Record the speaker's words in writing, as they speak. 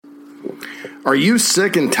Are you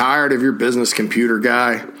sick and tired of your business computer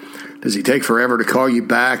guy? Does he take forever to call you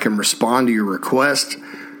back and respond to your request?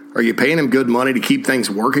 Are you paying him good money to keep things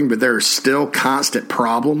working, but there are still constant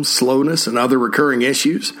problems, slowness, and other recurring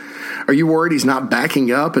issues? Are you worried he's not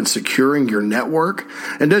backing up and securing your network?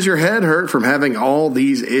 And does your head hurt from having all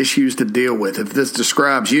these issues to deal with? If this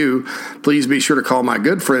describes you, please be sure to call my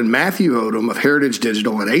good friend Matthew Odom of Heritage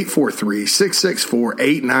Digital at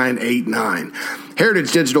 843-664-8989.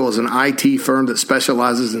 Heritage Digital is an IT firm that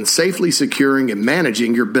specializes in safely securing and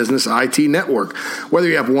managing your business IT network. Whether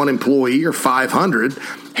you have one employee or 500,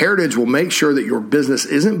 Heritage will make sure that your business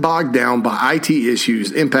isn't bogged down by IT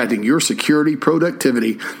issues impacting your security,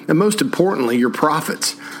 productivity, and most importantly, your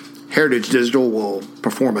profits. Heritage Digital will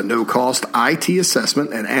perform a no-cost IT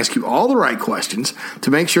assessment and ask you all the right questions to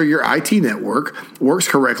make sure your IT network works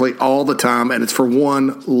correctly all the time, and it's for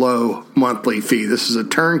one low monthly fee. This is a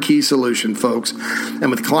turnkey solution, folks. And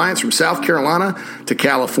with clients from South Carolina to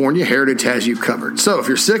California, Heritage has you covered. So if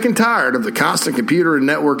you're sick and tired of the constant computer and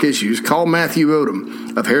network issues, call Matthew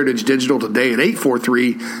Odom of Heritage Digital today at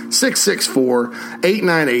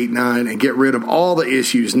 843-664-8989 and get rid of all the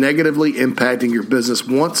issues negatively impacting your business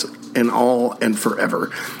once and all and forever.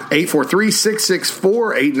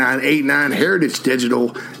 843-664-8989,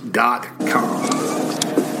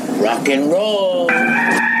 heritagedigital.com. Rock and roll.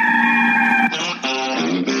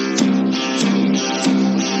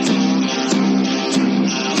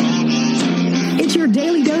 It's your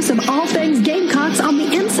daily dose of all things Gamecocks on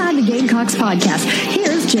the Inside the Gamecocks podcast.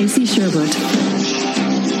 Here's JC Sherbert.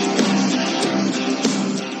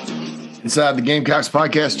 Inside the Gamecocks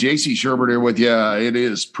podcast, JC Sherbert here with you. It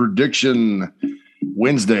is Prediction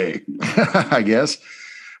Wednesday, I guess.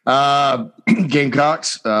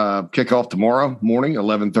 Gamecocks kick off tomorrow morning,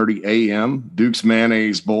 11:30 a.m. Duke's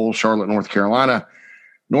Mayonnaise Bowl, Charlotte, North Carolina.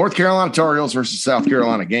 North Carolina Tar Heels versus South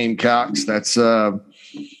Carolina Gamecocks. That's a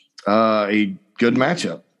good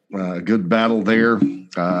matchup, a good battle there.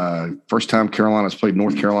 First time Carolina's played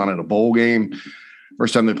North Carolina in a bowl game.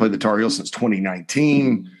 First time they played the Tar Heels since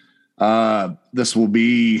 2019. This will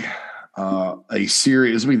be a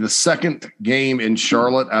series. This will be the second game in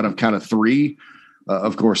Charlotte out of kind of three.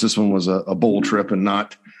 Of course, this one was a bowl trip and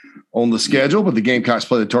not on the schedule, but the Gamecocks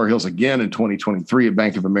play the Tar Heels again in 2023 at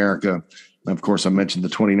Bank of America. And of course, I mentioned the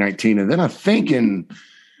 2019. And then I think in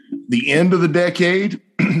the end of the decade,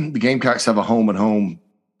 the Gamecocks have a home-and-home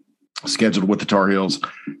scheduled with the Tar Heels,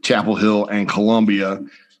 Chapel Hill, and Columbia.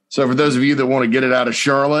 So for those of you that want to get it out of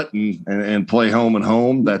Charlotte and play home and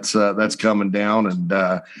home, that's coming down. And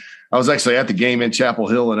I was actually at the game in Chapel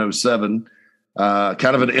Hill in 2007,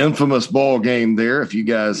 kind of an infamous ball game there. If you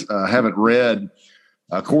guys haven't read,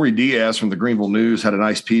 Corey Diaz from the Greenville News had a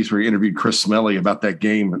nice piece where he interviewed Chris Smelly about that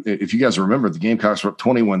game. If you guys remember, the Gamecocks were up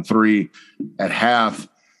 21-3 at half.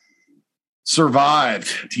 Survived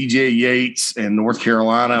TJ Yates and North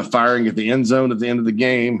Carolina firing at the end zone at the end of the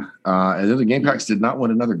game. And then the Gamecocks did not win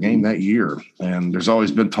another game that year. And there's always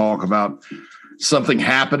been talk about something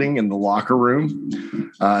happening in the locker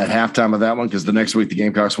room at halftime of that one, because the next week the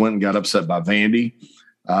Gamecocks went and got upset by Vandy.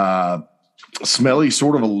 Smelly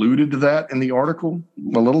sort of alluded to that in the article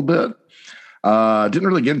a little bit. Didn't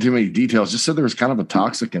really get into too many details, just said there was kind of a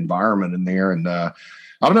toxic environment in there. And I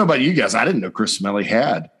don't know about you guys. I didn't know Chris Smelly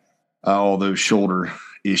had all those shoulder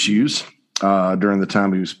issues during the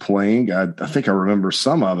time he was playing. I think I remember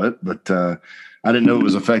some of it, but I didn't know it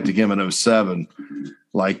was affecting him in 2007,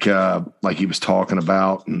 like he was talking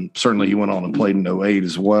about. And certainly he went on and played in 2008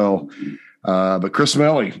 as well. But Chris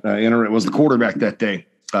Smelly was the quarterback that day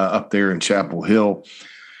up there in Chapel Hill.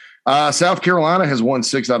 South Carolina has won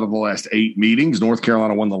 6 out of the last 8 meetings. North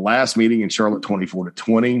Carolina won the last meeting in Charlotte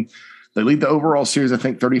 24-20. They lead the overall series, I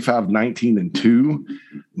think, 35-19-2.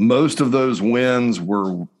 Most of those wins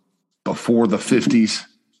were before the 50s.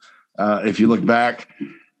 If you look back,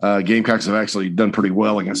 Gamecocks have actually done pretty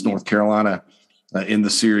well against North Carolina in the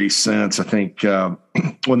series since. I think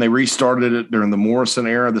when they restarted it during the Morrison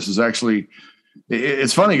era, this is actually –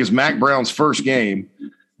 it's funny because Mack Brown's first game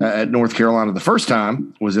at North Carolina the first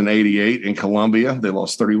time was in 88 in Columbia. They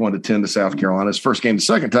lost 31-10 to South Carolina. His first game the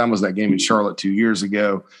second time was that game in Charlotte 2 years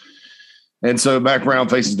ago. And so Mack Brown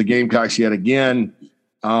faces the Gamecocks yet again.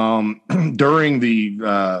 During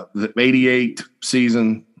the 88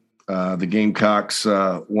 season, the Gamecocks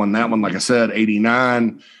won that one, like I said,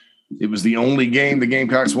 89. It was the only game the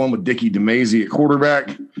Gamecocks won with Dickie DeMazy at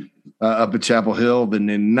quarterback up at Chapel Hill. Then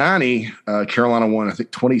in 90, Carolina won, I think,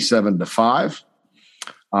 27-5.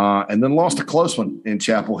 And then lost a close one in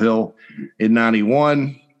Chapel Hill in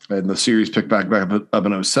 91. And the series picked back up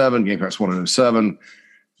in 07. Gamecocks won in 07.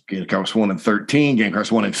 Gamecocks won in 13.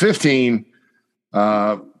 Gamecocks won in 15.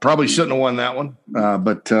 Probably shouldn't have won that one,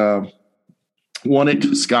 but won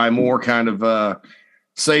it. Sky Moore kind of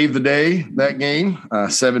saved the day that game,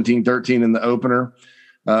 17-13 in the opener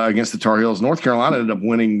against the Tar Heels. North Carolina ended up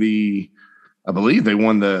winning I believe they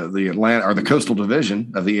won the Atlanta or the Coastal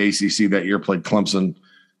Division of the ACC that year, played Clemson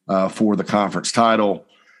for the conference title.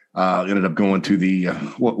 Ended up going to the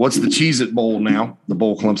what's the Cheez-It Bowl now? The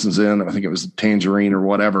bowl Clemson's in. I think it was Tangerine or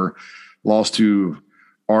whatever. Lost to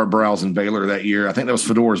Art Browse and Baylor that year. I think that was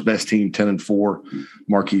Fedora's best team, 10-4.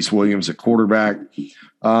 Marquise Williams at quarterback.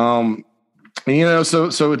 So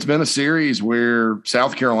it's been a series where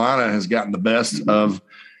South Carolina has gotten the best of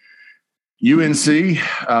UNC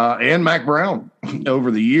and Mac Brown over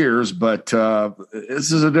the years, but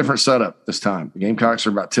this is a different setup this time. The Gamecocks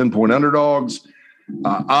are about 10-point underdogs,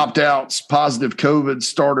 opt-outs, positive COVID,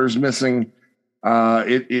 starters missing.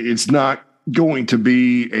 It's not going to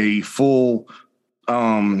be a full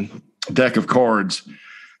deck of cards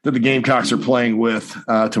that the Gamecocks are playing with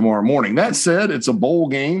tomorrow morning. That said, it's a bowl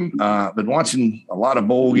game. Been watching a lot of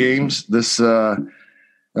bowl games this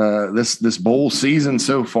bowl season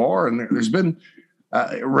so far, and there's been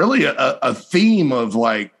really a theme of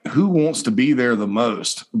like who wants to be there the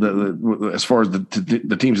most. As far as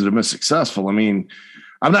the teams that have been successful. I mean,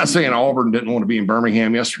 I'm not saying Auburn didn't want to be in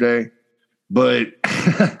Birmingham yesterday, but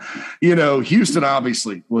Houston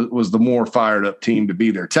obviously was the more fired up team to be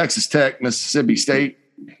there. Texas Tech, Mississippi State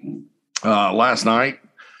last night,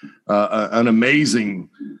 an amazing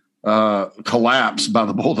collapse by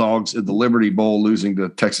the Bulldogs at the Liberty Bowl, losing to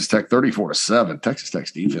Texas Tech 34-7. Texas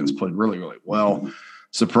Tech's defense played really, really well,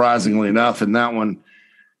 surprisingly enough. In that one,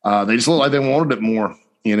 they just looked like they wanted it more,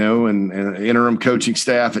 and interim coaching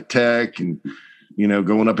staff at Tech and,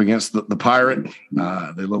 going up against the Pirate,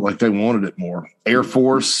 they looked like they wanted it more. Air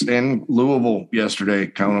Force and Louisville yesterday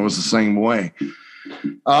kind of was the same way.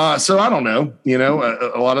 So I don't know,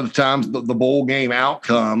 a lot of the times the bowl game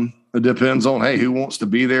outcome, it depends on, hey, who wants to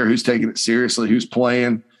be there, who's taking it seriously, who's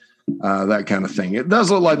playing, that kind of thing. It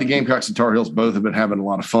does look like the Gamecocks and Tar Heels both have been having a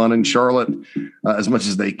lot of fun in Charlotte as much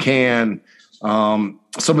as they can.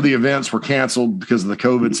 Some of the events were canceled because of the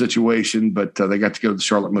COVID situation, but they got to go to the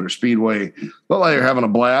Charlotte Motor Speedway. Looked like they're having a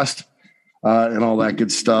blast and all that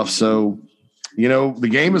good stuff. So, the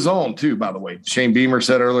game is on too, by the way. Shane Beamer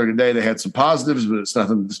said earlier today they had some positives, but it's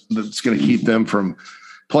nothing that's going to keep them from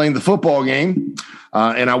playing the football game.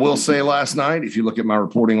 And I will say last night, if you look at my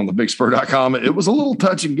reporting on thebigspur.com, it was a little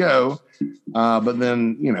touch and go. But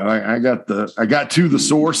then, I got to the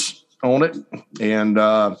source on it, and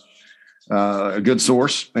a good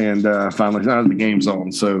source, and finally the game's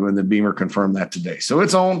on. So, and then Beamer confirmed that today. So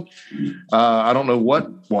it's on. I don't know what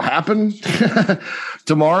will happen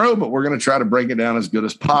tomorrow, but we're going to try to break it down as good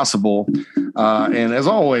as possible. And as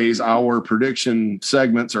always, our prediction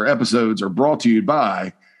segments or episodes are brought to you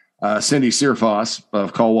by Cindy Searfoss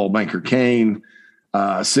of Caldwell Banker Kane.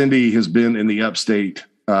 Cindy has been in the upstate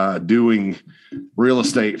doing real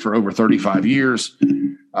estate for over 35 years.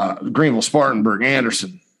 Greenville, Spartanburg,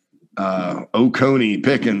 Anderson, Oconee,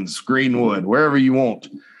 Pickens, Greenwood, wherever you want,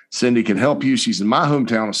 Cindy can help you. She's in my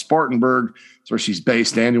hometown of Spartanburg. That's where she's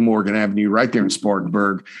based, Daniel Morgan Avenue, right there in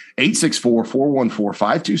Spartanburg.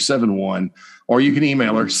 864-414-5271. Or you can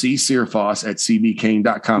email her,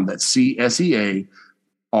 csearfoss@cbkane.com. That's CSEARFOSS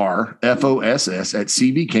at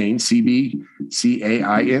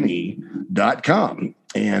cbkane.com.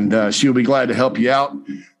 And she'll be glad to help you out.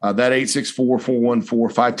 That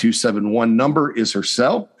 864-414-5271 number is her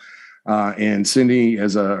cell. And Cindy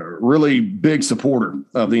is a really big supporter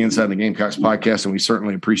of the Inside the Gamecocks podcast, and we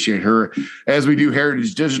certainly appreciate her, as we do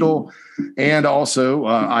Heritage Digital and also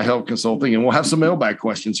iHelp Consulting. And we'll have some mailbag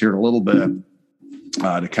questions here in a little bit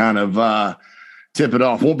to kind of tip it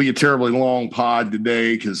off. Won't be a terribly long pod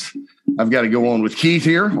today because I've got to go on with Keith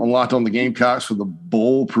here on Locked on the Gamecocks for the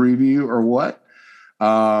bowl preview or what.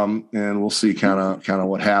 And we'll see kind of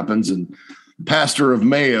what happens. And Pastor of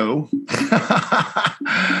Mayo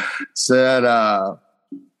said,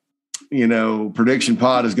 prediction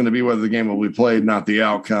pod is going to be whether the game will be played, not the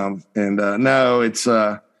outcome. And no, it's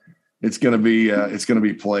going to be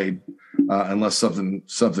played unless something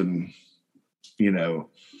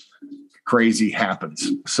crazy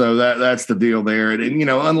happens. So that's the deal there. And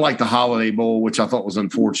unlike the Holiday Bowl, which I thought was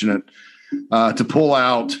unfortunate, to pull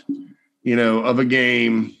out, of a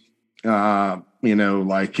game,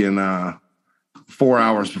 like in 4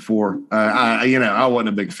 hours before, I wasn't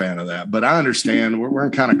a big fan of that, but I understand we're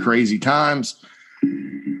in kind of crazy times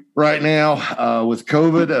right now with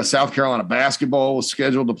COVID. South Carolina basketball was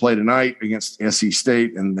scheduled to play tonight against SC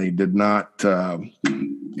State, and they did not.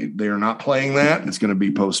 They are not playing that. It's going to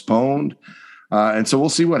be postponed. And so we'll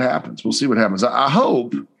see what happens. We'll see what happens. I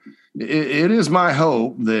hope it is my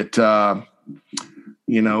hope that,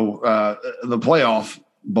 the playoff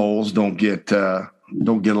bowls don't get a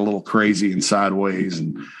little crazy and sideways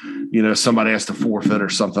and, somebody has to forfeit or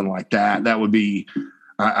something like that. That would be,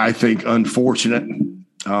 I think, unfortunate,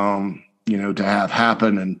 to have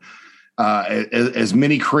happen. And as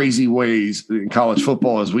many crazy ways in college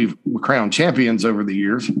football as we've crowned champions over the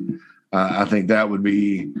years, I think that would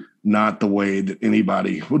be not the way that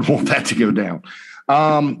anybody would want that to go down.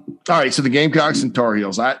 All right, so the Gamecocks and Tar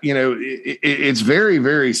Heels. It's very,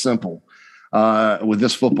 very simple with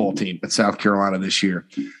this football team at South Carolina this year.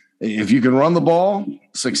 If you can run the ball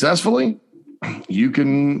successfully, you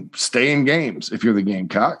can stay in games if you're the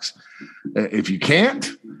Gamecocks. If you can't,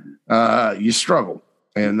 you struggle.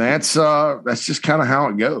 And that's just kind of how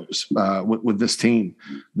it goes with this team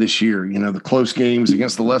this year. The close games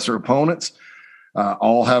against the lesser opponents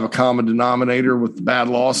all have a common denominator with the bad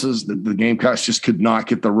losses that the Gamecocks just could not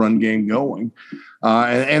get the run game going.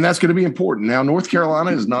 And that's going to be important. Now, North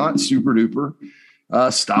Carolina is not super duper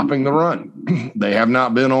stopping the run. They have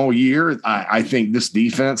not been all year. I think this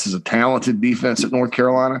defense is a talented defense at North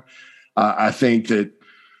Carolina. I think that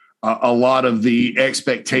a lot of the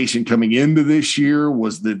expectation coming into this year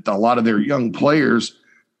was that a lot of their young players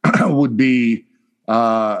would be,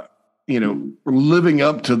 living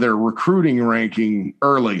up to their recruiting ranking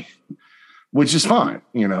early, which is fine.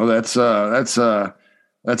 That's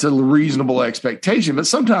a reasonable expectation, but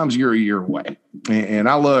sometimes you're a year away. And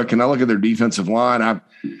I look at their defensive line.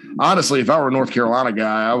 Honestly, if I were a North Carolina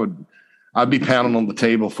guy, I'd be pounding on the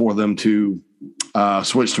table for them to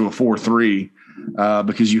switch to a 4-3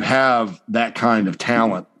 because you have that kind of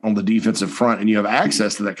talent on the defensive front, and you have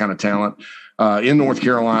access to that kind of talent in North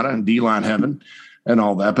Carolina and D-line heaven and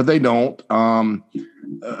all that, but they don't.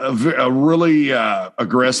 A really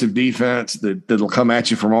aggressive defense that'll come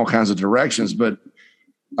at you from all kinds of directions, but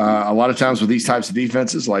a lot of times with these types of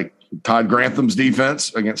defenses, like Todd Grantham's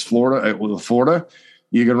defense against Florida,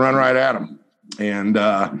 you can run right at them.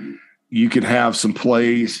 And you can have some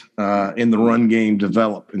plays in the run game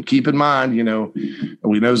develop. And keep in mind, we know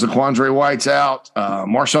Zaquandre White's out.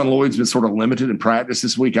 Marshawn Lloyd's been sort of limited in practice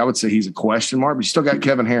this week. I would say he's a question mark, but you still got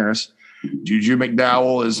Kevin Harris. Juju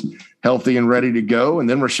McDowell is healthy and ready to go. And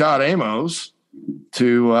then Rashad Amos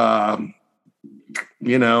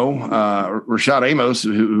Rashad Amos,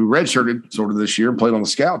 who redshirted sort of this year and played on the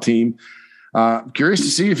scout team. Curious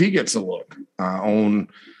to see if he gets a look when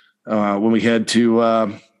we head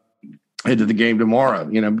to the game tomorrow.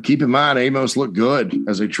 Keep in mind, Amos looked good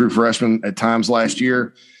as a true freshman at times last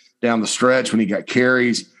year down the stretch when he got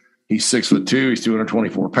carries. He's 6'2", he's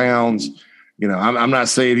 224 pounds. I'm not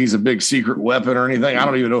saying he's a big secret weapon or anything. I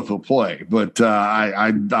don't even know if he'll play, but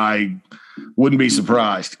I wouldn't be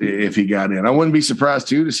surprised if he got in. I wouldn't be surprised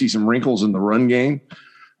too to see some wrinkles in the run game.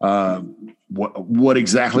 What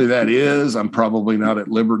exactly that is, I'm probably not at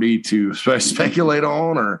liberty to speculate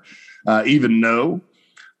on or even know.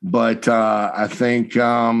 But I think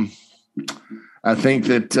that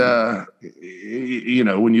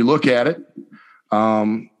when you look at it,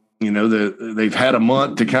 they've had a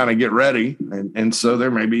month to kind of get ready, and so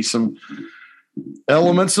there may be some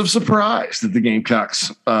elements of surprise that the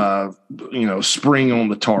Gamecocks, spring on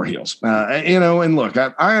the Tar Heels. And look,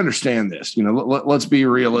 I understand this. Let's be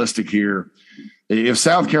realistic here. If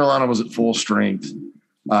South Carolina was at full strength,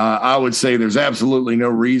 I would say there's absolutely no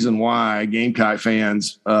reason why Gamecock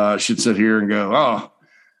fans should sit here and go, "Oh,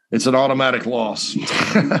 it's an automatic loss,"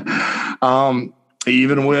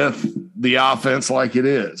 even with the offense like it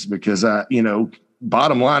is, because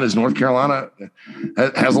bottom line is North Carolina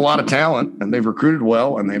has a lot of talent and they've recruited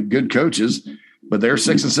well and they have good coaches, but they're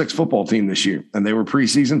 6-6 football team this year and they were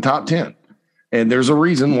preseason top 10. And there's a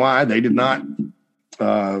reason why they did not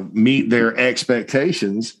meet their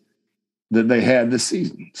expectations that they had this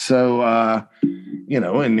season. So, and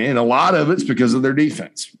a lot of it's because of their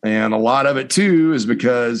defense, and a lot of it too is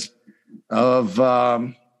because of,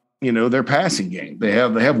 their passing game. They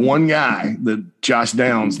have one guy, that Josh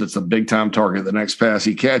Downs, that's a big time target. The next pass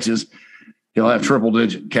he catches, he'll have triple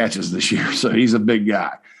digit catches this year. So he's a big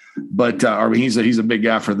guy, but he's a big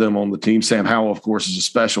guy for them on the team. Sam Howell, of course, is a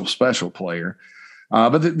special player.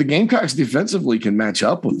 But the Gamecocks defensively can match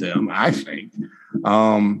up with them, I think.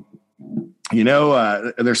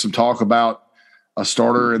 There's some talk about a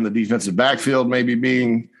starter in the defensive backfield maybe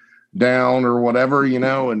being down or whatever,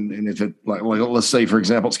 and if it like let's say, for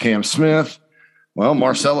example, it's Cam Smith, well,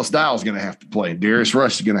 Marcellus Dial is going to have to play. Darius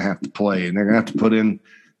Rush is going to have to play, and they're going to have to put in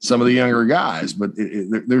some of the younger guys. But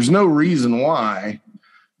there's no reason why,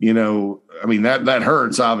 that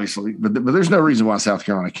hurts, obviously, but there's no reason why South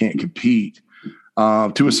Carolina can't compete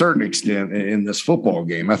to a certain extent in this football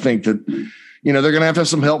game. I think that, they're going to have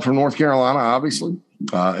some help from North Carolina, obviously.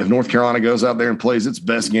 If North Carolina goes out there and plays its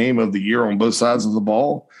best game of the year on both sides of the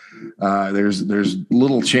ball, there's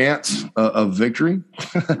little chance of victory.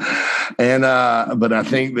 But I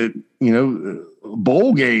think that,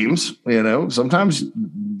 bowl games, sometimes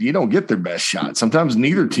you don't get their best shot. Sometimes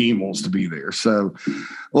neither team wants to be there. So,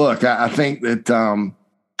 look, I think that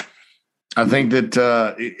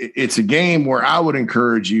it's a game where I would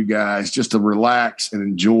encourage you guys just to relax and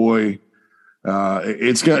enjoy.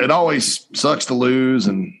 It always sucks to lose,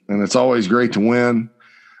 and it's always great to win.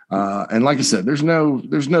 And like I said, there's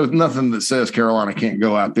nothing that says Carolina can't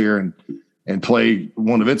go out there and play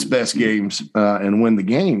one of its best games and win the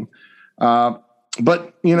game.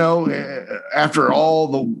 But after all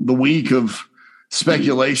the week of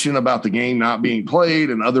speculation about the game not being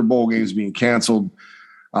played and other bowl games being canceled,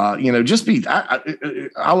 I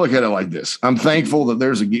look at it like this. I'm thankful that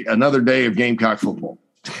there's another day of Gamecock football.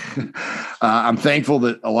 I'm thankful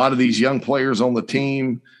that a lot of these young players on the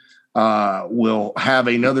team will have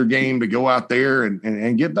another game to go out there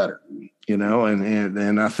and get better,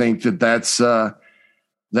 and I think that's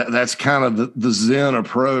kind of the Zen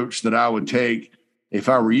approach that I would take if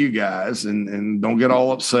I were you guys, and don't get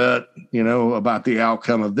all upset, about the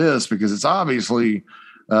outcome of this, because it's obviously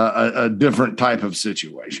a different type of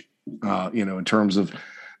situation, in terms of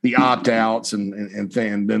the opt-outs and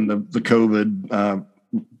then the COVID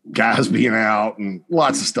guys being out and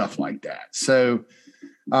lots of stuff like that. So,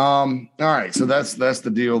 all right. So that's the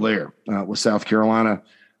deal there with South Carolina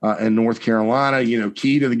and North Carolina.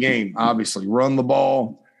 Key to the game, obviously, run the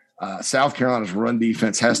ball. South Carolina's run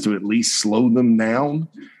defense has to at least slow them down,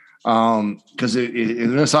 because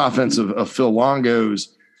in this offense of Phil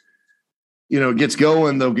Longo's, it gets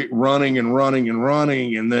going, they'll get running,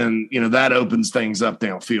 and then that opens things up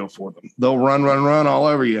downfield for them. They'll run all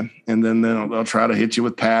over you, and then they'll try to hit you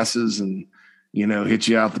with passes and hit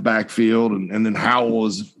you out the backfield, and then Howell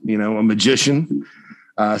is a magician,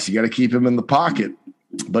 so you got to keep him in the pocket.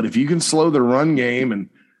 But if you can slow the run game and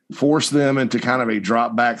force them into kind of a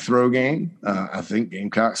drop back throw game, I think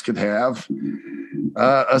Gamecocks could have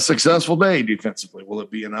a successful day defensively. Will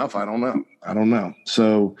it be enough? I don't know.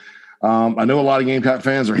 So I know a lot of Gamecock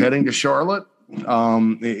fans are heading to Charlotte.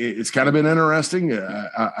 It's kind of been interesting.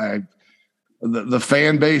 The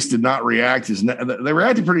fan base did not react they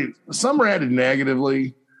reacted some reacted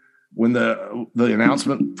negatively when the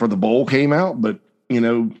announcement for the bowl came out, but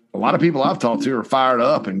a lot of people I've talked to are fired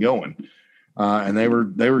up and going. And they were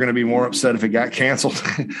going to be more upset if it got canceled.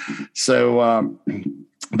 So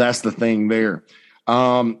that's the thing there.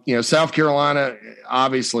 South Carolina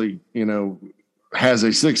obviously, has a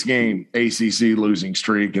 6-game ACC losing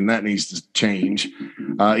streak, and that needs to change.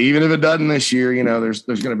 Even if it doesn't this year, there's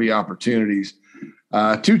going to be opportunities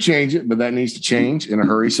to change it, but that needs to change in a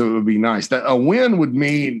hurry. So it would be nice that a win would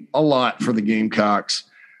mean a lot for the Gamecocks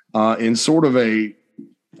in sort of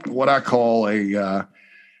what I call a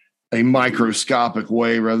microscopic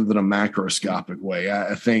way rather than a macroscopic way.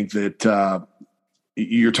 I think that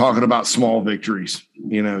you're talking about small victories.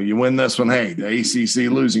 You win this one, hey, the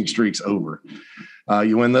ACC losing streak's over.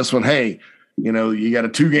 You win this one, hey, you got a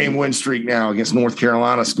 2-game win streak now against North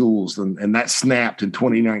Carolina schools, and that snapped in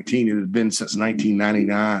 2019. It had been since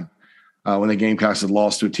 1999 when the Gamecocks had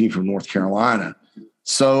lost to a team from North Carolina.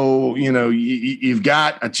 So, you've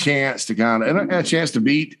got a chance to and a chance to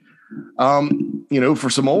beat for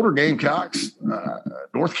some older Gamecocks,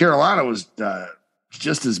 North Carolina was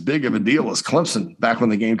just as big of a deal as Clemson back when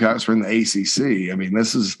the Gamecocks were in the ACC. I mean,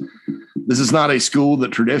 this is not a school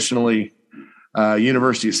that traditionally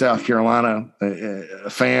University of South Carolina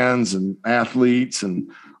fans and athletes and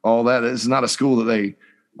all that. It's not a school that they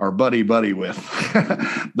are buddy with.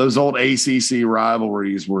 Those old ACC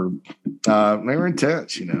rivalries were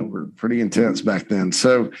intense. Were pretty intense back then.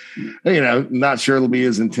 So, not sure it'll be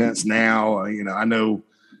as intense now. I know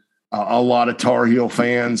a lot of Tar Heel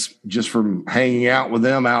fans just from hanging out with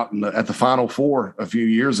them out at the Final Four a few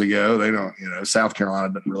years ago. They don't, South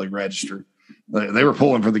Carolina didn't really register. They were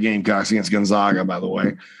pulling for the Gamecocks against Gonzaga, by the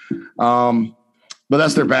way. But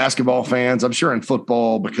that's their basketball fans. I'm sure in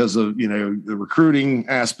football, because of, the recruiting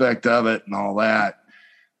aspect of it and all that,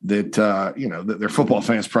 that their football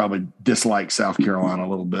fans probably dislike South Carolina a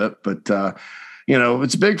little bit. But,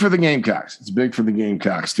 it's big for the Gamecocks. It's big for the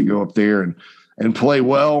Gamecocks to go up there and play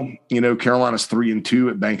well. Carolina's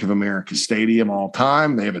 3-2 at Bank of America Stadium all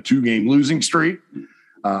time. They have a 2-game losing streak.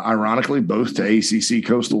 Ironically, both to ACC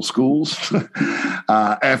coastal schools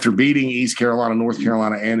after beating East Carolina, North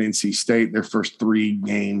Carolina, and NC State their first 3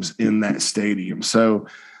 games in that stadium. So,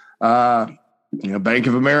 Bank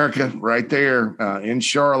of America right there in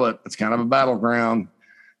Charlotte. It's kind of a battleground.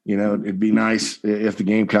 It'd be nice if the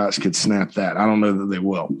Gamecocks could snap that. I don't know that they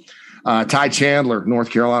will. Ty Chandler, North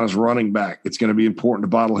Carolina's running back. It's going to be important to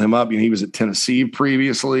bottle him up. He was at Tennessee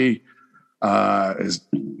previously, has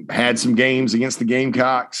had some games against the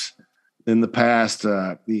Gamecocks in the past.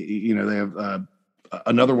 They have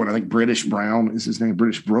another one, I think British Brown is his name,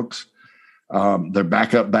 British Brooks. Their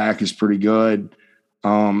backup back is pretty good.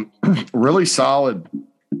 Really solid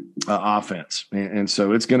offense. And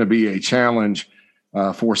so it's going to be a challenge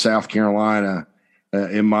for South Carolina,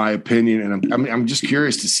 in my opinion. And I'm just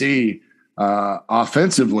curious to see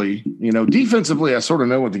offensively, defensively, I sort of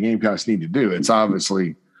know what the Gamecocks need to do. It's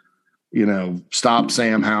obviously, stop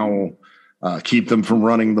Sam Howell, keep them from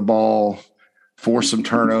running the ball, force some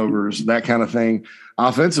turnovers, that kind of thing.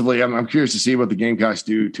 Offensively, I'm curious to see what the Gamecocks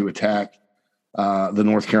do to attack the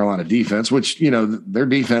North Carolina defense, which, their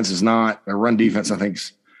defense is not – their run defense, I think,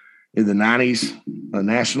 is in the 90s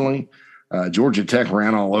nationally. Georgia Tech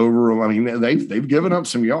ran all over them. I mean, they've given up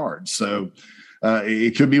some yards. So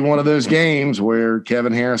it could be one of those games where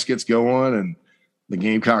Kevin Harris gets going and the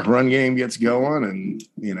Gamecock run game gets going, and,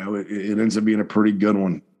 it ends up being a pretty good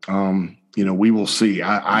one. We will see.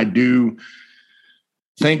 I do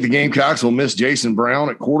think the Gamecocks will miss Jason Brown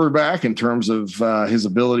at quarterback in terms of his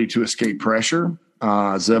ability to escape pressure.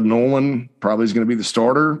 Zeb Nolan probably is going to be the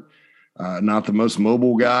starter. Not the most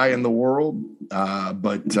mobile guy in the world,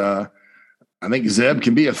 but I think Zeb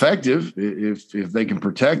can be effective if they can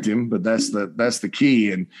protect him. But that's the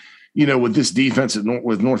key. And with this defense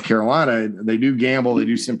with North Carolina, they do gamble. They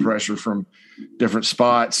do send pressure from different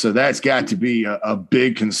spots, so that's got to be a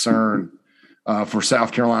big concern for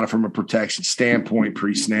South Carolina from a protection standpoint,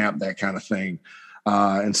 pre-snap, that kind of thing.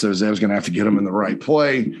 And so Zeb's going to have to get them in the right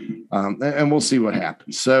play, and we'll see what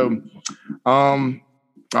happens. So, all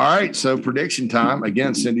right, so prediction time.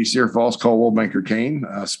 Again, Cindy Sear Falls, Coldwell Banker Kane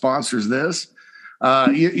sponsors this.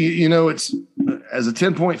 It's as a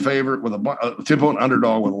 10-point favorite with a 10-point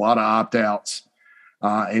underdog with a lot of opt-outs,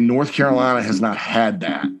 and North Carolina has not had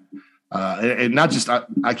that. And not just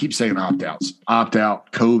I keep saying opt-outs,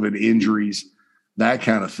 opt-out, COVID, injuries, that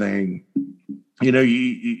kind of thing.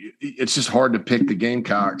 It's just hard to pick the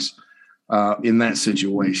Gamecocks in that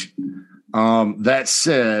situation. That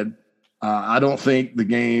said, I don't think the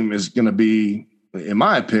game is going to be, in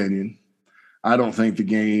my opinion, I don't think the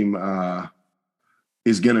game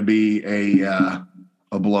is going to be a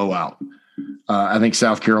blowout. I think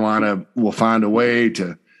South Carolina will find a way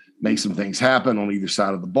to make some things happen on either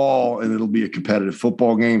side of the ball, and it'll be a competitive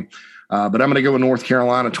football game. But I'm going to go with North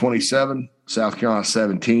Carolina 27, South Carolina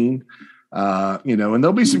 17. And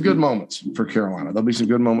there'll be some good moments for Carolina. There'll be some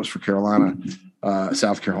good moments for Carolina,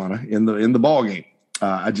 South Carolina in the ball game.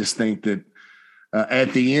 I just think that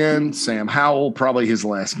at the end, Sam Howell, probably his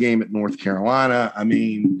last game at North Carolina. I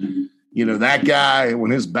mean, that guy,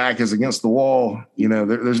 when his back is against the wall,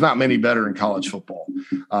 there's not many better in college football.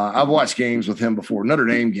 I've watched games with him before. Notre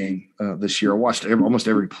Dame game this year. I watched almost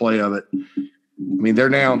every play of it. I mean, they're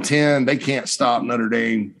down 10. They can't stop Notre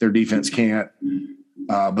Dame. Their defense can't.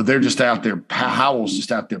 But they're just out there. Howell's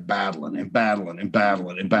just out there battling. I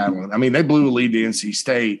mean, they blew a lead to NC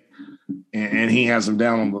State, and he has them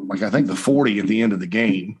down on, I think the 40 at the end of the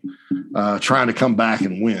game, trying to come back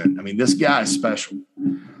and win. I mean, this guy is special.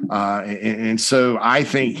 And so I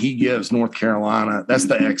think he gives North Carolina – that's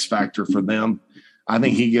the X factor for them. I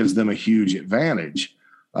think he gives them a huge advantage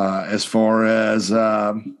as far as,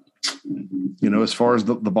 as far as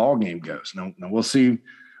the ball game goes. Now we'll see –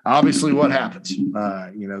 obviously what happens.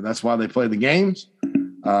 That's why they play the games.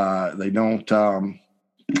 They don't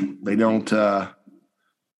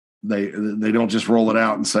just roll it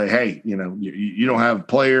out and say, hey, you don't have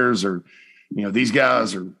players, or, these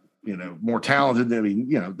guys are, more talented. I mean,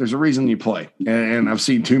 there's a reason you play. And I've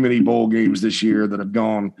seen too many bowl games this year that have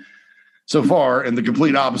gone so far in the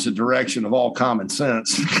complete opposite direction of all common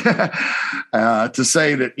sense to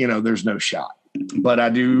say that, there's no shot. But I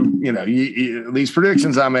do, these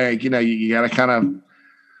predictions I make, you got to kind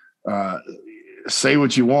of say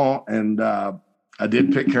what you want. And I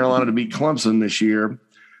did pick Carolina to beat Clemson this year,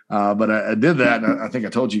 but I did that. And I think I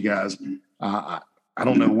told you guys, I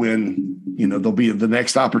don't know when, there'll be the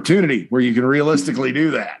next opportunity where you can realistically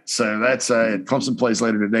do that. So that's Clemson plays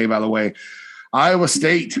later today, by the way. Iowa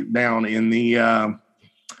State down in the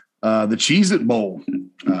Cheez-It Bowl,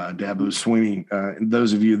 Dabo Swinney. And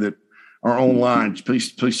those of you that are online,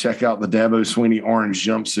 please check out the Dabo Swinney orange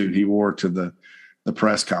jumpsuit he wore to the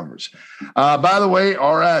press conference. By the way,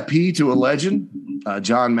 RIP to a legend.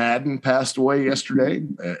 John Madden passed away yesterday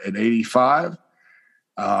at 85.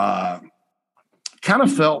 kind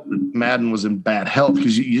of felt that Madden was in bad health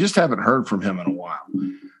because you just haven't heard from him in a while.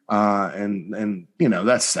 And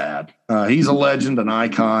that's sad. He's a legend, an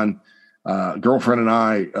icon. Girlfriend and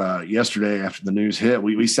I, yesterday after the news hit,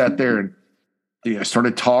 we sat there and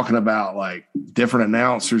started talking about like different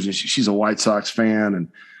announcers, and she's a White Sox fan,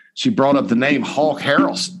 and she brought up the name Hawk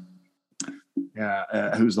Harrelson,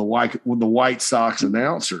 who's the White Sox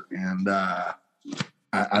announcer. And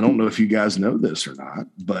I don't know if you guys know this or not,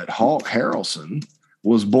 but Hawk Harrelson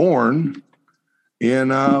was born in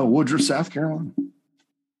Woodruff, South Carolina.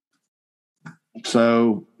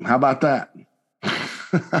 So how about that?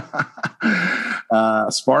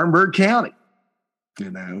 Spartanburg County.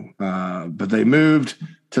 But they moved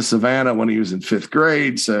to Savannah when he was in 5th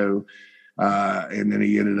grade. So, and then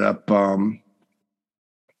he ended up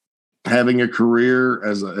having a career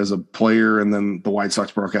as a player, and then the White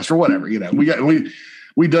Sox broadcaster, or whatever.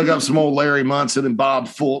 We dug up some old Larry Munson and Bob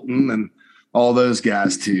Fulton and all those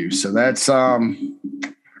guys too. So that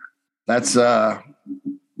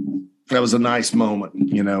was a nice moment,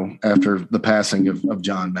 after the passing of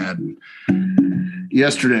John Madden.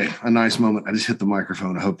 Yesterday, a nice moment. I just hit the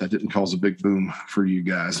microphone. I hope that didn't cause a big boom for you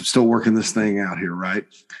guys. I'm still working this thing out here, right?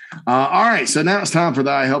 All right, so now it's time for the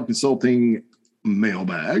iHelp Consulting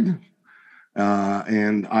mailbag.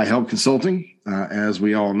 And iHelp Consulting, as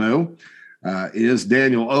we all know, is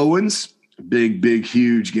Daniel Owens, big,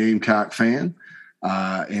 huge Gamecock fan.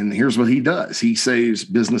 And here's what he does. He saves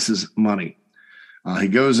businesses money. He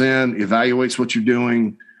goes in, evaluates what you're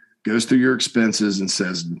doing, goes through your expenses and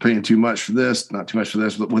says, paying too much for this, not too much for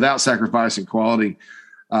this, but without sacrificing quality.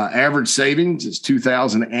 Average savings is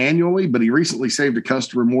 $2,000 annually, but he recently saved a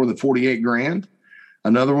customer more than $48,000.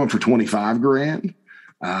 Another one for $25,000.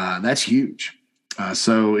 That's huge.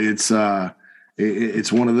 So it's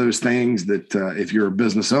one of those things that if you're a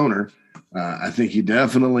business owner, I think you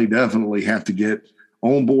definitely have to get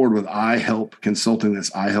on board with iHelp Consulting.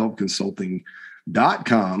 That's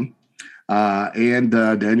iHelpConsulting.com. And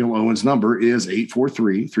Daniel Owens' number is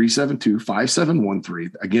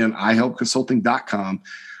 843-372-5713. Again, iHelpConsulting.com.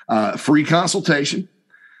 Free consultation.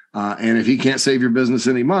 And if he can't save your business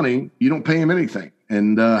any money, you don't pay him anything.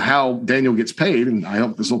 And how Daniel gets paid, and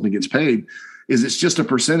iHelp Consulting gets paid, is it's just a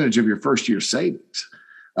percentage of your first year's savings.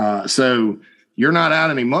 So you're not out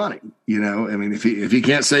any money. If he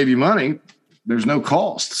can't save you money, there's no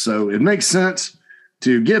cost. So it makes sense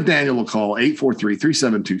to give Daniel a call,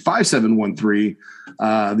 843-372-5713,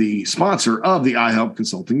 the sponsor of the iHelp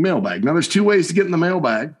Consulting mailbag. Now, there's two ways to get in the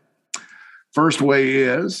mailbag. First way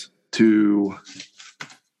is to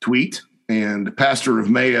tweet, and Pastor of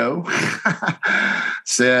Mayo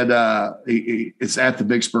said, it's at the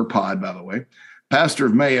Big Spur Pod, by the way. Pastor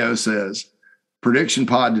of Mayo says, prediction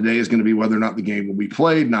pod today is going to be whether or not the game will be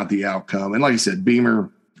played, not the outcome. And like I said, Beamer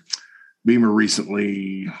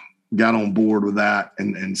recently got on board with that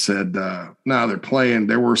and said, no, they're playing.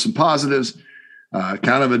 There were some positives,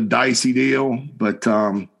 kind of a dicey deal, but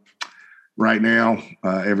right now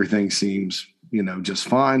everything seems, just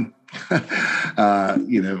fine.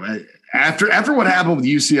 After what happened with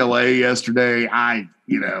UCLA yesterday,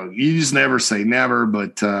 you just never say never,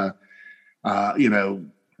 but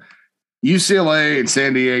UCLA and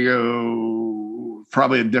San Diego,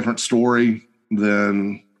 probably a different story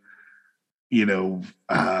than,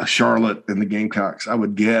 Charlotte and the Gamecocks, I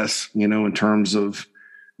would guess, in terms of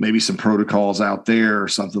maybe some protocols out there or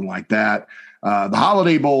something like that. The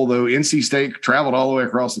Holiday Bowl, though, NC State traveled all the way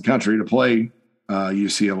across the country to play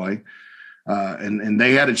UCLA. And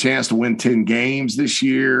they had a chance to win 10 games this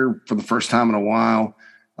year for the first time in a while.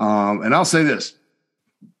 And I'll say this.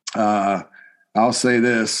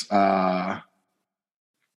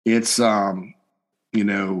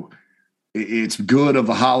 It's good of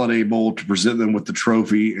the Holiday Bowl to present them with the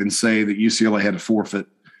trophy and say that UCLA had to forfeit.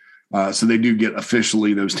 So they do get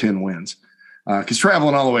officially those 10 wins. Because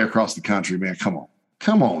traveling all the way across the country, man, come on,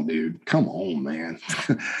 dude. Come on, man.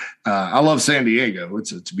 I love San Diego.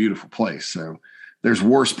 It's a beautiful place. So there's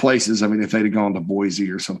worse places. I mean, if they'd have gone to Boise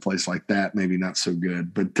or someplace like that, maybe not so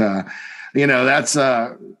good. But, that's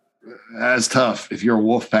tough. If you're a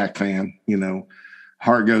Wolfpack fan,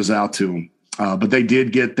 heart goes out to them. But they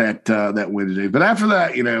did get that win today. But after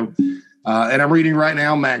that, and I'm reading right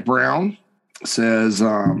now, Mac Brown says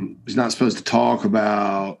he's not supposed to talk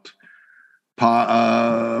about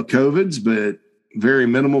COVIDs, but very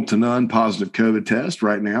minimal to none positive COVID test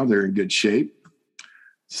right now. They're in good shape.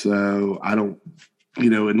 So I don't,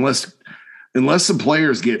 unless some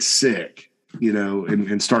players get sick,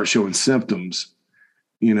 and start showing symptoms,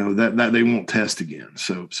 that they won't test again.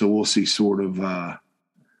 So we'll see sort of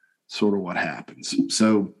what happens.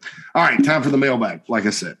 So, all right, time for the mailbag, like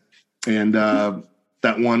I said. And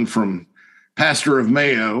that one from Pastor of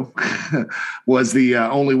Mayo was the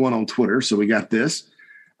only one on Twitter. So we got this.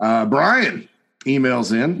 Brian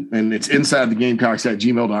emails in, and it's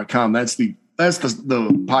insidethegamecocks@gmail.com. That's the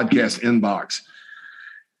podcast inbox.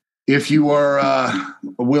 If you are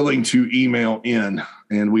willing to email in,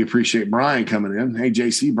 and we appreciate Brian coming in. Hey,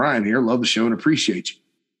 JC, Brian here. Love the show and appreciate you.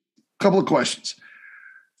 Couple of questions.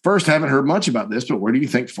 First, haven't heard much about this, but where do you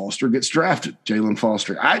think Foster gets drafted? Jalen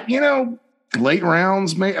Foster. Late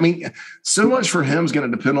rounds, so much for him is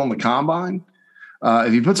going to depend on the combine.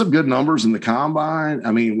 If he puts up good numbers in the combine,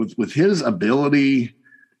 with his ability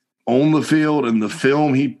on the field and the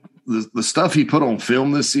film, the stuff he put on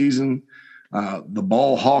film this season, the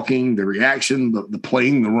ball hawking, the reaction, the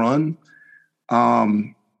playing the run.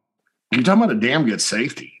 You're talking about a damn good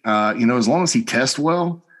safety. As long as he tests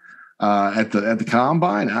well at the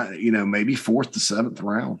combine, maybe 4th to 7th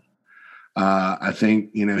round. I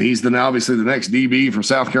think he's obviously the next DB from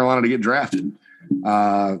South Carolina to get drafted.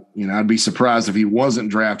 I'd be surprised if he wasn't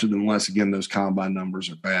drafted unless, again, those combine numbers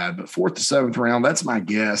are bad. But 4th to 7th round, that's my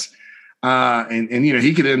guess.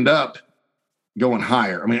 He could end up going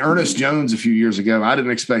higher. Ernest Jones a few years ago, I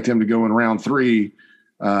didn't expect him to go in round 3.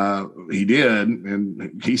 He did,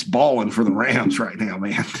 and he's balling for the Rams right now,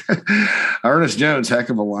 man. Ernest Jones, heck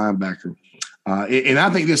of a linebacker. And I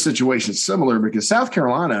think this situation is similar because South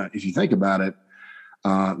Carolina, if you think about it,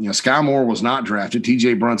 Sky Moore was not drafted.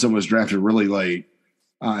 TJ Brunson was drafted really late.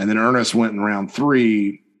 And then Ernest went in round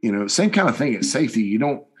 3. Same kind of thing at safety.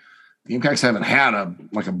 The Gamecocks haven't had a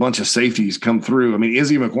bunch of safeties come through.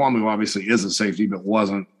 Izzy McQuamu obviously is a safety, but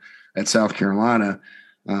wasn't at South Carolina.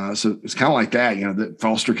 So it's kind of like that, that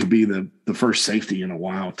Foster could be the first safety in a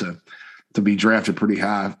while to be drafted pretty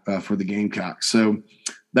high for the Gamecocks. So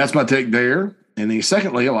that's my take there. And then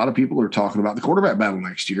secondly, a lot of people are talking about the quarterback battle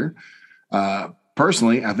next year.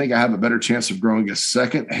 Personally, I think I have a better chance of growing a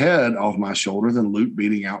second head off my shoulder than Luke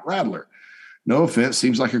beating out Rattler. No offense,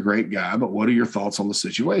 seems like a great guy, but what are your thoughts on the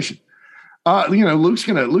situation? Luke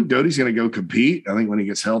Doty's going to go compete. I think when he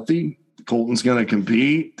gets healthy, Colton's going to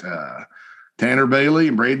compete. Tanner Bailey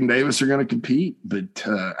and Braden Davis are going to compete. But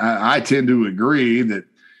I tend to agree that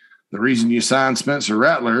the reason you sign Spencer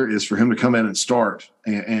Rattler is for him to come in and start.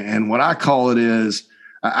 And what I call it is,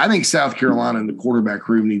 I think South Carolina in the quarterback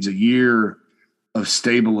room needs a year of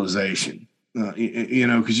stabilization.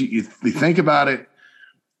 Because you think about it,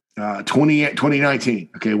 2019,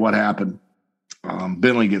 okay, what happened?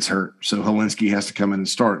 Bentley gets hurt, so Helinski has to come in and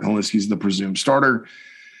start. Helinski's the presumed starter.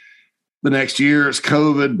 The next year, it's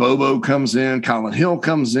COVID. Bobo comes in. Colin Hill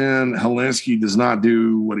comes in. Helinski does not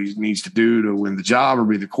do what he needs to do to win the job or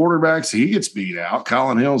be the quarterback, so he gets beat out.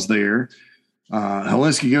 Colin Hill's there.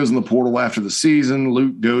 Helinski goes in the portal after the season.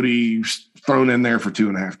 Luke Doty's thrown in there for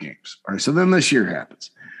 2.5 games. All right, so then this year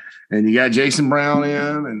happens. And you got Jason Brown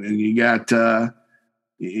in, and you got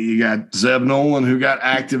Zeb Nolan, who got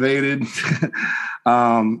activated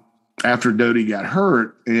after Doty got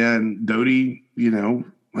hurt. And Doty,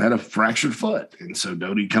 had a fractured foot. And so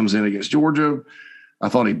Doty comes in against Georgia. I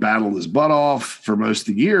thought he battled his butt off for most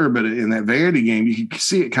of the year, but in that Vandy game, you could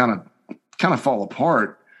see it kind of fall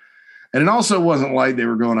apart. And it also wasn't like they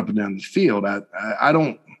were going up and down the field. I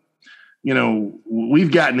don't,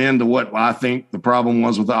 we've gotten into what I think the problem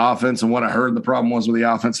was with the offense and what I heard the problem was with the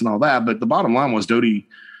offense and all that. But the bottom line was Doty,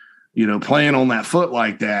 playing on that foot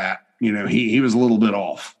like that, he was a little bit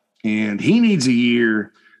off. And he needs a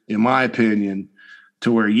year, in my opinion,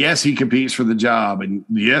 to where, yes, he competes for the job. And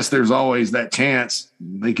yes, there's always that chance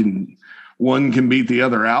one can beat the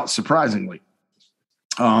other out, surprisingly.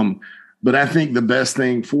 But I think the best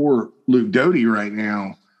thing for Luke Doty right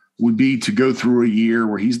now would be to go through a year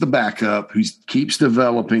where he's the backup, who keeps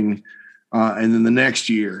developing, and then the next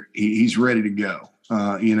year he's ready to go.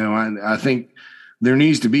 I think there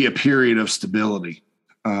needs to be a period of stability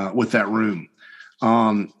with that room.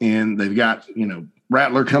 And they've got,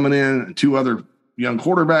 Rattler coming in, and 2 other young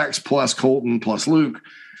quarterbacks, plus Colton, plus Luke.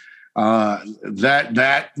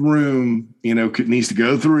 That room, needs to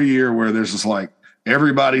go through a year where there's just like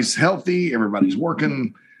everybody's healthy, everybody's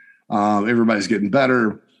working, everybody's getting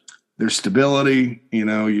better. There's stability,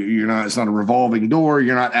 you're not, it's not a revolving door.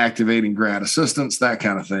 You're not activating grad assistants, that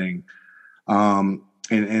kind of thing.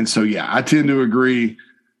 And so, yeah, I tend to agree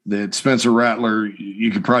that Spencer Rattler,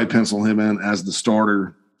 you could probably pencil him in as the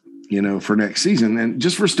starter, for next season. And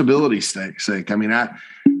just for stability's sake,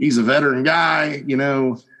 he's a veteran guy,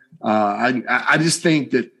 I just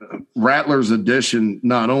think that Rattler's addition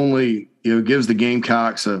not only, gives the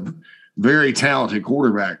Gamecocks a very talented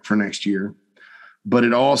quarterback for next year, but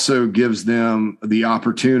it also gives them the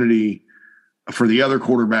opportunity for the other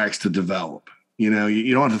quarterbacks to develop. You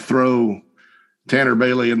don't have to throw Tanner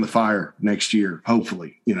Bailey in the fire next year,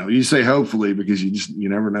 hopefully. You say hopefully because you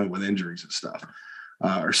never know with injuries and stuff,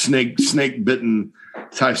 or snake bitten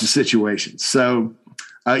types of situations. So,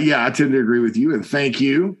 I tend to agree with you, and thank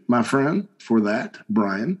you, my friend, for that,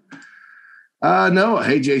 Brian. Noah,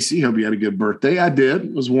 hey JC, hope you had a good birthday. I did.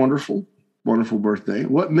 It was wonderful, wonderful birthday.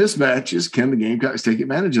 What mismatches can the Gamecocks take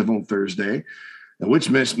advantage of on Thursday? And which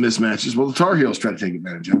mismatches will the Tar Heels try to take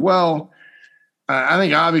advantage of? Well, I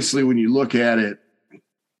think obviously when you look at it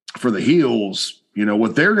for the Heels,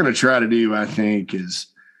 what they're going to try to do, I think, is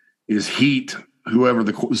heat whoever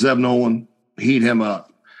Zeb Nolan, heat him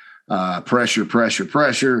up, pressure.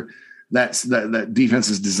 That defense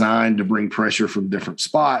is designed to bring pressure from different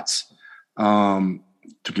spots, to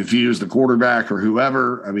confuse the quarterback or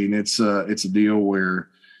whoever. I mean, it's a deal where,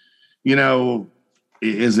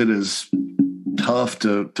 is it as tough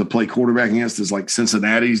to play quarterback against as like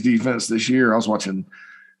Cincinnati's defense this year? I was watching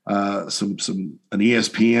an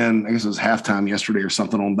ESPN, I guess it was halftime yesterday or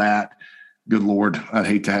something on that. Good Lord, I'd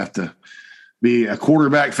hate to have to be a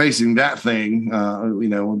quarterback facing that thing,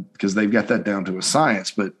 because they've got that down to a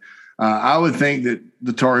science. But I would think that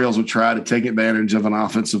the Tar Heels would try to take advantage of an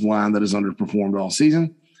offensive line that has underperformed all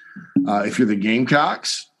season. If you're the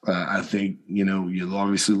Gamecocks, I think, you'll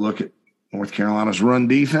obviously look at North Carolina's run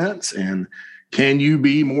defense, and can you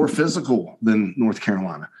be more physical than North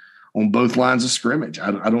Carolina on both lines of scrimmage?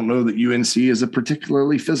 I don't know that UNC is a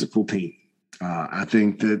particularly physical team. I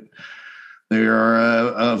think that they are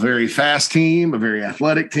a very fast team, a very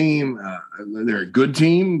athletic team. They're a good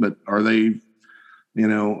team, but are they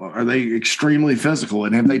extremely physical?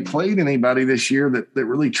 And have they played anybody this year that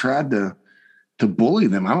really tried to bully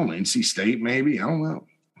them? I don't know. NC State, maybe. I don't know.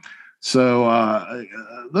 So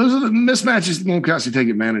those are the mismatches the Gamecocks to take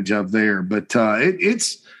advantage of there. But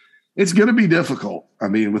it's going to be difficult. I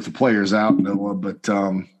mean, with the players out, Noah. But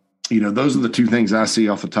those are the two things I see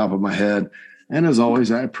off the top of my head. And as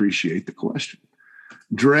always, I appreciate the question.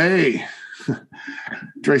 Dre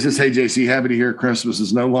says, hey, JC, happy to hear Christmas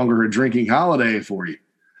is no longer a drinking holiday for you.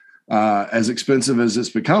 As expensive as it's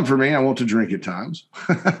become for me, I want to drink at times.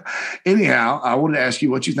 Anyhow, I wanted to ask you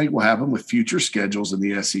what you think will happen with future schedules in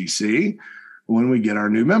the SEC when we get our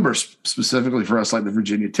new members, specifically for us, like the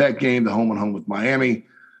Virginia Tech game, the home and home with Miami.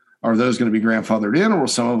 Are those going to be grandfathered in, or will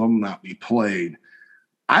some of them not be played?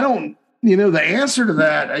 I don't, the answer to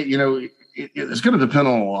that, it's going to depend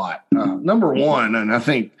on a lot. Number one, and I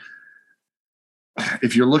think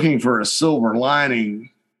if you're looking for a silver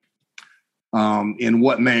lining in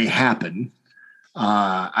what may happen,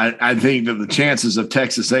 I think that the chances of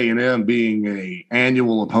Texas A&M being an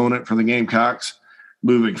annual opponent for the Gamecocks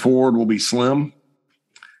moving forward will be slim.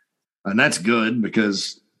 And that's good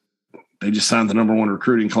because they just signed the number one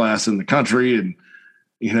recruiting class in the country. And,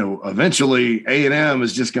 eventually A&M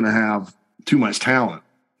is just going to have too much talent,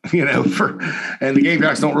 and the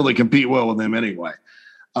Gamecocks don't really compete well with them anyway.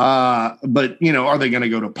 But, are they going to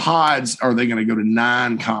go to pods? Are they going to go to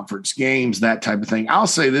non-conference games, that type of thing? I'll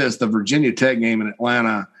say this, the Virginia Tech game in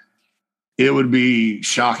Atlanta, it would be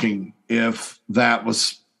shocking if that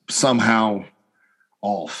was somehow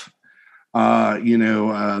off.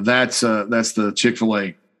 That's the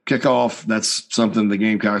Chick-fil-A kickoff. That's something the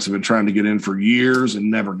Gamecocks have been trying to get in for years and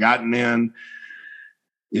never gotten in.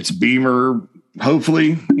 It's Beamer.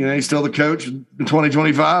 Hopefully, he's still the coach in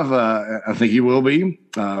 2025. I think he will be.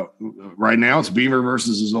 Right now, it's Beamer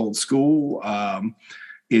versus his old school.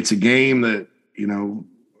 It's a game that,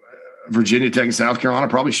 Virginia Tech and South Carolina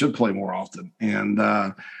probably should play more often and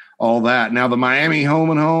all that. Now, the Miami home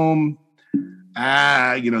and home,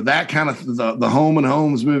 that kind of the home and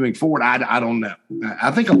homes moving forward, I don't know.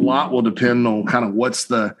 I think a lot will depend on kind of what's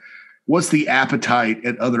the appetite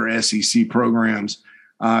at other SEC programs.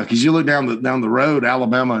 Because you look down the road,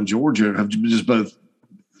 Alabama and Georgia have just both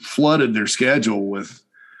flooded their schedule with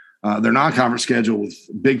their non-conference schedule with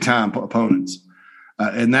big-time opponents.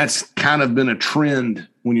 And that's kind of been a trend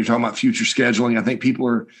when you're talking about future scheduling. I think people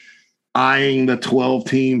are eyeing the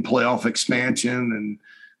 12-team playoff expansion and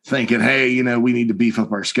thinking, hey, we need to beef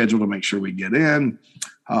up our schedule to make sure we get in,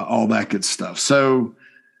 all that good stuff. So,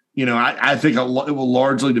 I think it will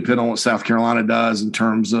largely depend on what South Carolina does in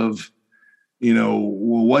terms of,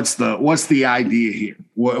 what's the idea here?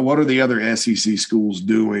 What are the other SEC schools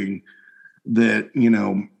doing that,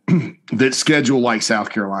 that schedule like South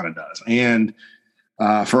Carolina does? And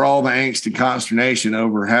for all the angst and consternation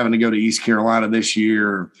over having to go to East Carolina this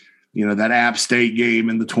year, that App State game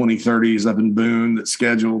in the 2030s up in Boone that's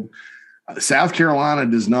scheduled, South Carolina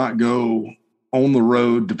does not go on the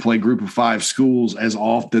road to play Group of 5 schools as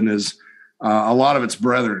often as a lot of its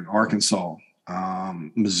brethren, Arkansas,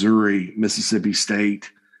 Missouri, Mississippi State,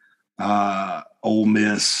 Ole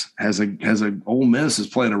Miss Ole Miss is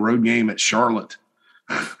playing a road game at Charlotte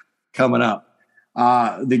coming up.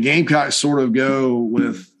 The Gamecocks sort of go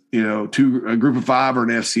with, a group of 5 or an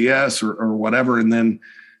FCS or whatever, and then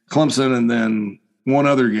Clemson, and then one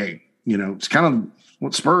other game. It's kind of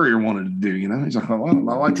what Spurrier wanted to do. He's like,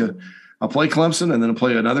 well, I'll play Clemson and then I'll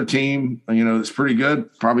play another team, that's pretty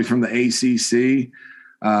good, probably from the ACC,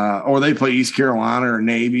 or they play East Carolina or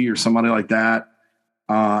Navy or somebody like that.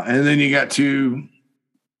 And then you got two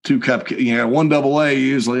cup, one AA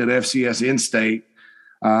usually at FCS in-state,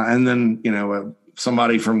 and then,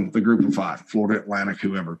 somebody from the group of 5, Florida Atlantic,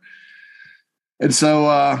 whoever. And so,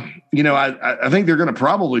 I think they're going to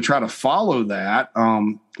probably try to follow that.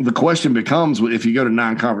 The question becomes, if you go to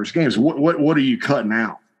non-conference games, what are you cutting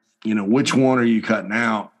out? Which one are you cutting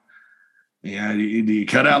out? Do you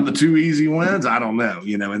cut out the 2 easy wins? I don't know,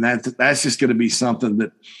 and that's just going to be something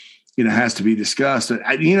that, has to be discussed. And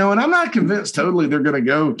I'm not convinced totally they're going to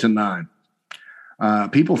go to 9.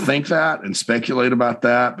 People think that and speculate about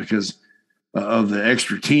that because of the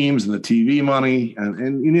extra teams and the TV money.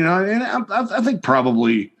 And I think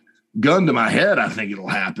probably, gun to my head, I think it'll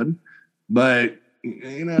happen. But,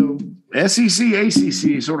 SEC,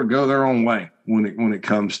 ACC sort of go their own way when it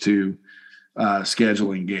comes to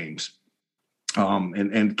scheduling games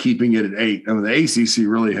and keeping it at 8. I mean, the ACC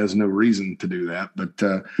really has no reason to do that, but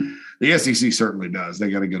the SEC certainly does. They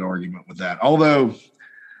got a good argument with that. Although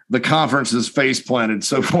the conference is face planted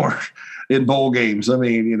so far in bowl games. I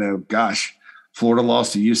mean, Florida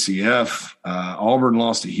lost to UCF. Auburn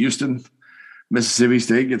lost to Houston. Mississippi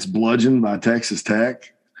State gets bludgeoned by Texas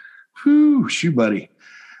Tech. Whew, shoe buddy.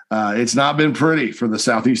 It's not been pretty for the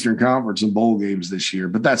Southeastern Conference in bowl games this year,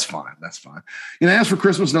 but that's fine. That's fine. As for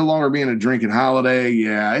Christmas no longer being a drinking holiday,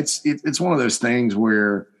 yeah, it's one of those things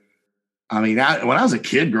where, when I was a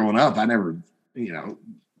kid growing up, I never,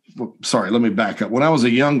 sorry, let me back up. When I was a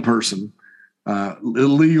young person,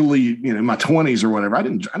 illegally, in my 20s or whatever, I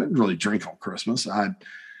didn't really drink on Christmas. I'd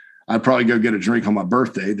probably go get a drink on my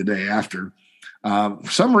birthday the day after. For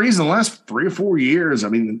some reason, the last 3 or 4 years,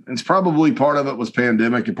 it's probably part of it was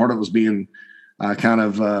pandemic and part of it was being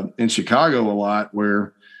in Chicago a lot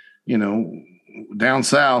where, down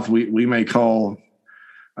south, we may call,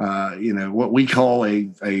 what we call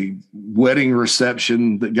a wedding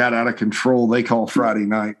reception that got out of control. They call Friday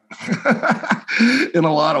night in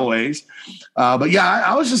a lot of ways. But yeah,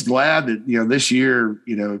 I was just glad that, this year,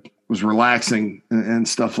 was relaxing and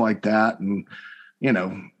stuff like that. And,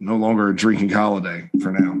 no longer a drinking holiday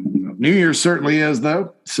for now. New Year's certainly is,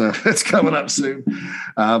 though. So it's coming up soon.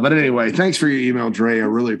 But anyway, thanks for your email, Dre. I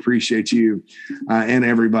really appreciate you and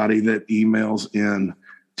everybody that emails in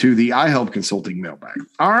to the iHelp Consulting mailbag.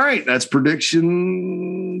 All right. That's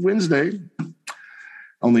Prediction Wednesday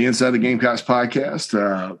on the Inside the Gamecocks podcast.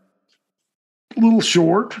 A little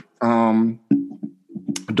short. Don't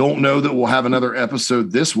know that we'll have another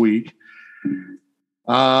episode this week.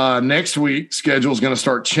 Next week, schedule is going to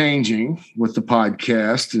start changing with the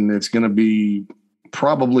podcast, and it's going to be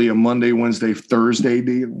probably a Monday, Wednesday, Thursday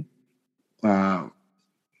deal,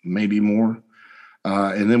 maybe more.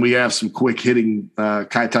 And then we have some quick hitting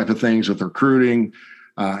type of things with recruiting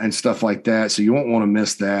and stuff like that. So you won't want to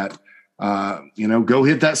miss that. Go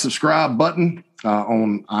hit that subscribe button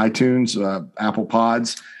on iTunes, Apple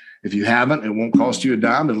Pods. If you haven't, it won't cost you a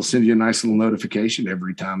dime. It'll send you a nice little notification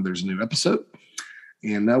every time there's a new episode.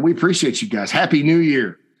 And we appreciate you guys. Happy New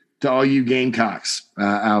Year to all you Gamecocks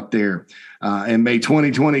out there. And may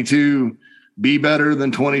 2022 be better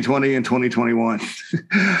than 2020 and 2021.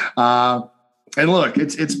 And look,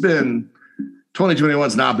 it's been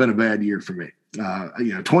 2021's not been a bad year for me.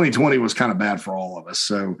 2020 was kind of bad for all of us.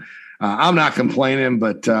 So I'm not complaining,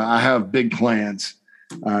 but I have big plans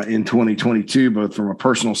in 2022, both from a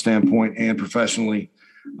personal standpoint and professionally.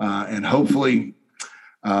 And hopefully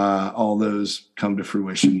all those come to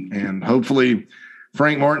fruition. And hopefully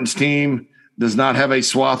Frank Martin's team does not have a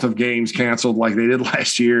swath of games canceled like they did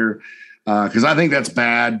last year, because I think that's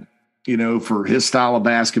bad, for his style of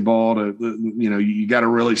basketball to, you got to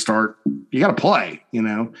really start, you got to play,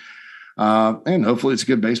 and hopefully it's a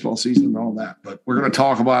good baseball season and all that. But we're going to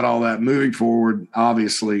talk about all that moving forward.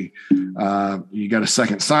 Obviously, you got a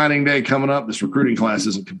second signing day coming up. This recruiting class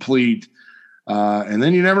isn't complete. And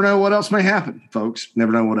then you never know what else may happen, folks.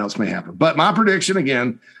 Never know what else may happen. But my prediction,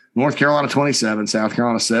 again, North Carolina 27, South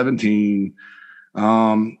Carolina 17.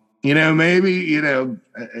 Maybe,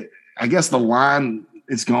 I guess the line,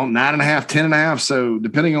 it's gone 9.5, 10.5. So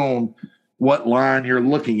depending on what line you're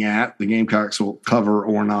looking at, the Gamecocks will cover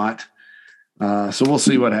or not. So we'll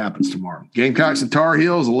see what happens tomorrow. Gamecocks and Tar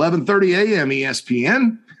Heels, 11:30 a.m.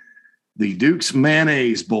 ESPN. the Duke's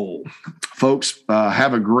Mayonnaise Bowl. Folks,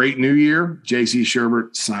 have a great new year. JC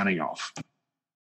Sherbert signing off.